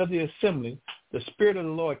midst of the assembly, the Spirit of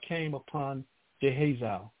the Lord came upon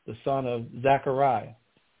Jehaziel, the son of Zechariah,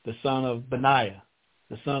 the son of Benaiah,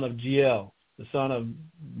 the son of Jeiel, the son of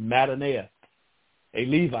Mattaniah, a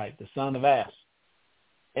Levite, the son of As.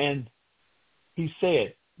 And he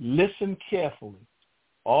said, listen carefully,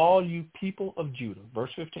 all you people of Judah,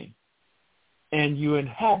 verse 15, and you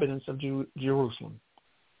inhabitants of Jerusalem,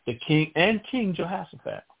 the king and King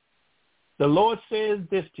Jehoshaphat. The Lord says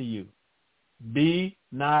this to you, be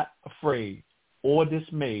not afraid or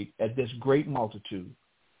dismayed at this great multitude,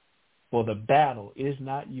 for the battle is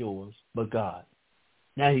not yours, but God.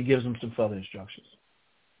 Now he gives them some further instructions.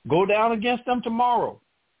 Go down against them tomorrow.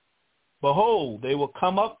 Behold, they will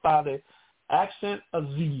come up by the ascent of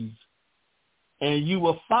Ziz, and you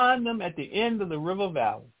will find them at the end of the river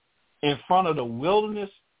valley, in front of the wilderness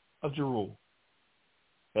of Jeruel.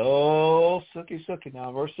 Oh, sucky,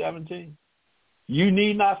 now verse 17. You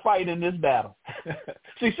need not fight in this battle.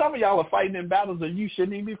 See, some of y'all are fighting in battles that you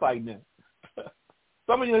shouldn't even be fighting in.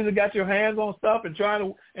 Some of you have got your hands on stuff and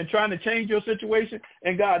trying to change your situation,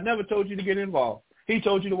 and God never told you to get involved. He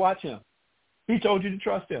told you to watch him. He told you to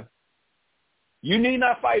trust him. You need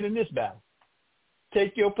not fight in this battle.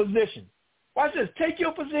 Take your position. Watch this. Take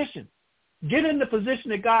your position. Get in the position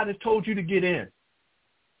that God has told you to get in.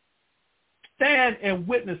 Stand and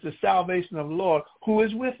witness the salvation of the Lord who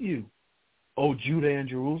is with you, O Judah and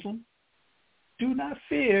Jerusalem. Do not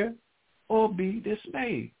fear or be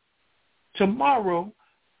dismayed. Tomorrow,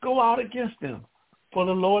 go out against them, for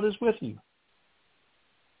the Lord is with you.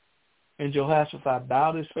 And Jehoshaphat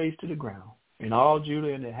bowed his face to the ground, and all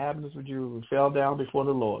Judah and the inhabitants of Jerusalem fell down before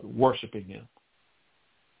the Lord, worshiping him.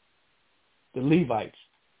 The Levites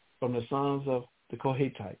from the sons of the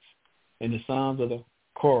Kohathites and the sons of the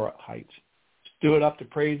Korahites stood up to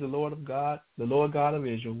praise the Lord God of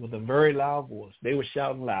Israel, with a very loud voice. They were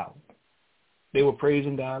shouting loud. They were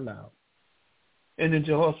praising God loud. And then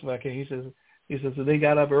Jehoshaphat came. He says, so they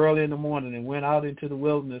got up early in the morning and went out into the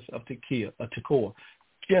wilderness of Tekoa,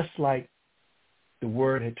 just like the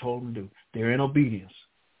word had told them to do. They're in obedience.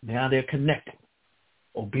 Now they're connected.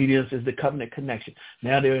 Obedience is the covenant connection.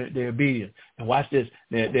 Now they're obedient. And watch this.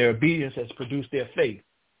 Their obedience has produced their faith.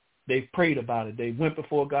 They prayed about it. They went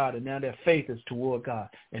before God, and now their faith is toward God.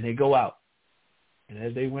 And they go out. And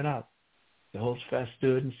as they went out, Jehoshaphat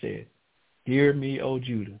stood and said, hear me, O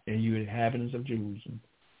Judah, and you inhabitants of Jerusalem.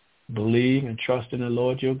 Believe and trust in the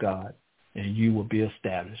Lord your God, and you will be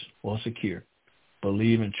established or secure.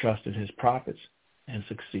 Believe and trust in his prophets and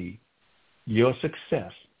succeed. Your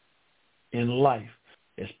success in life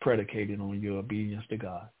is predicated on your obedience to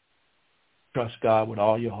God. Trust God with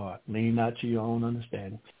all your heart. Lean not to your own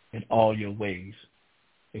understanding. In all your ways,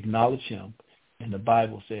 acknowledge him. And the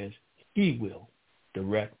Bible says he will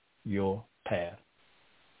direct your path.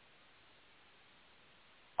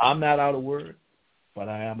 I'm not out of word, but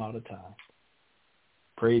I am out of time.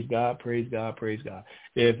 Praise God, praise God, praise God.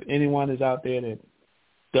 If anyone is out there that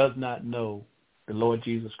does not know the Lord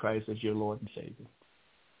Jesus Christ as your Lord and Savior,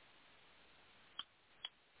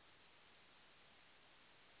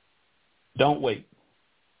 don't wait.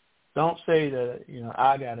 Don't say that,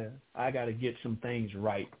 I gotta get some things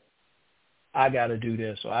right. I gotta do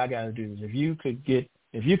this or I gotta do this. If you could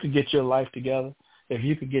get your life together, if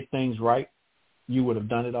you could get things right, you would have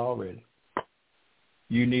done it already.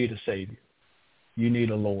 You need a Savior. You need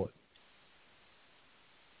a Lord.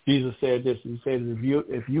 Jesus said this. He said,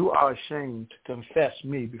 if you are ashamed to confess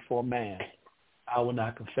me before man, I will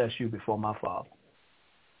not confess you before my Father.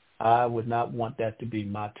 I would not want that to be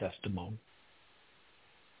my testimony.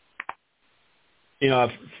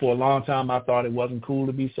 For a long time, I thought it wasn't cool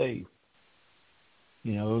to be saved.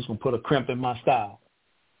 It was going to put a crimp in my style.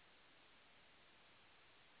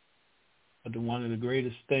 But one of the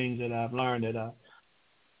greatest things that I've learned that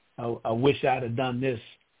I wish I'd have done this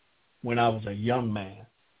when I was a young man.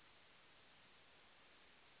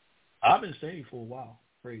 I've been saved for a while,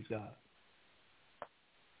 praise God.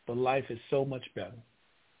 But life is so much better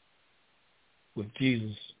with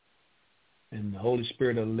Jesus and the Holy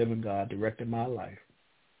Spirit of the living God directing my life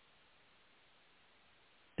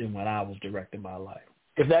than when I was directing my life.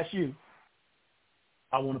 If that's you,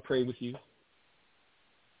 I want to pray with you.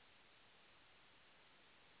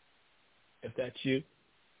 If that's you,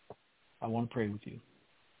 I want to pray with you.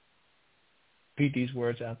 Repeat these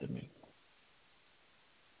words after me.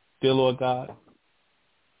 Dear Lord God,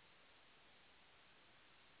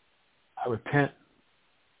 I repent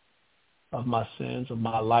of my sins, of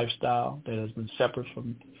my lifestyle that has been separate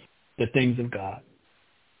from the things of God.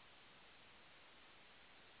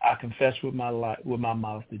 I confess with my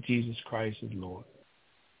mouth that Jesus Christ is Lord,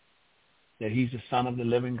 that he's the Son of the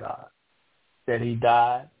living God, that he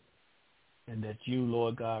died, and that you,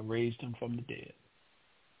 Lord God, raised him from the dead.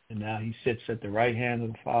 And now he sits at the right hand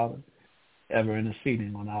of the Father, ever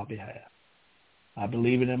interceding on our behalf. I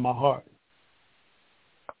believe it in my heart.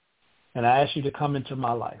 And I ask you to come into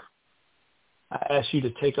my life. I ask you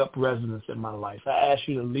to take up residence in my life. I ask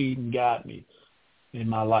you to lead and guide me in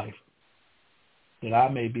my life, that I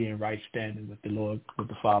may be in right standing with the Lord, with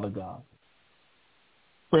the Father God.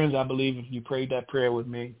 Friends, I believe if you prayed that prayer with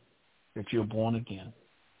me, that you're born again.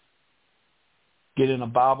 Get in a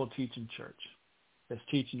Bible teaching church that's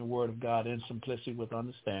teaching the Word of God in simplicity with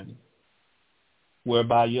understanding,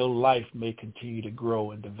 whereby your life may continue to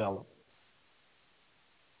grow and develop,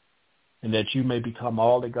 and that you may become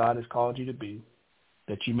all that God has called you to be,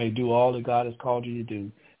 that you may do all that God has called you to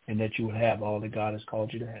do, and that you will have all that God has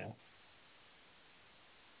called you to have.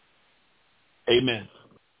 Amen.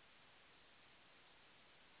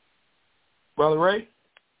 Brother Ray?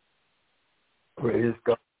 Praise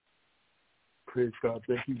God. Praise God.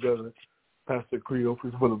 Thank you, Brother Pastor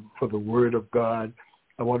Cleophas, for the word of God.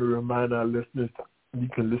 I want to remind our listeners, you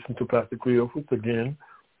can listen to Pastor Cleophas again.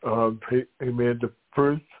 Amen. The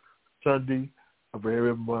first Sunday of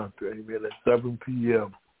every month. Amen. At 7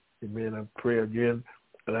 p.m. Amen. I pray again.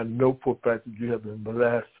 And I know for a fact that you have been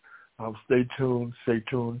blessed. Stay tuned. Stay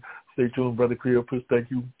tuned. Stay tuned, Brother Cleophas. Thank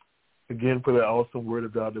you again for the awesome word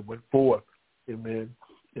of God that went forth. Amen.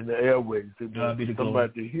 In the airways. Amen. Be the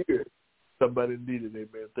somebody to hear it. Somebody needed it.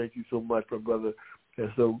 Amen. Thank you so much, my brother.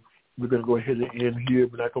 And so we're going to go ahead and end here.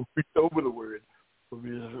 We're not going to preach over the word. But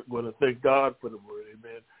we're just going to thank God for the word.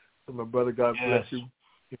 Amen. So my brother, God bless you.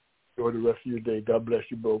 Enjoy the rest of your day. God bless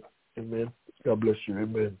you both. Amen. God bless you.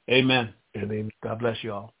 Amen. Amen. And amen. God bless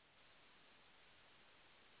you all.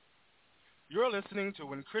 You're listening to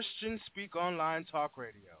When Christians Speak Online Talk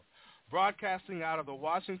Radio, broadcasting out of the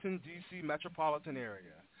Washington, D.C. metropolitan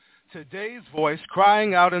area. Today's voice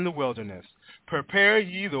crying out in the wilderness, prepare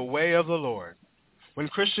ye the way of the Lord. When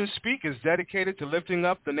Christians Speak is dedicated to lifting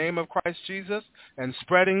up the name of Christ Jesus and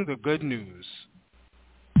spreading the good news.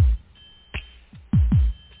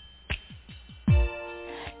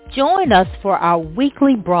 Join us for our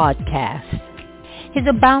weekly broadcast. His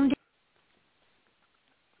abounding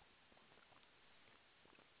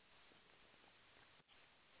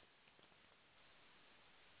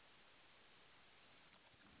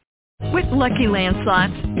With Lucky Land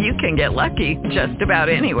Slots, you can get lucky just about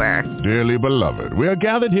anywhere. Dearly beloved, we are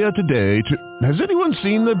gathered here today to... Has anyone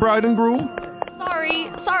seen the bride and groom?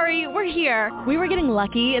 Sorry, we're here. We were getting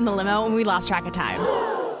lucky in the limo and we lost track of time.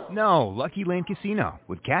 No, Lucky Land Casino,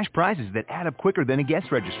 with cash prizes that add up quicker than a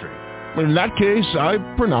guest registry. In that case, I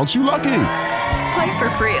pronounce you lucky. Play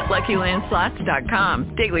for free at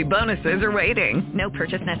LuckyLandSlots.com. Daily bonuses are waiting. No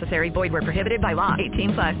purchase necessary. Void where prohibited by law.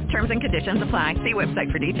 18+. Terms and conditions apply. See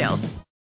website for details.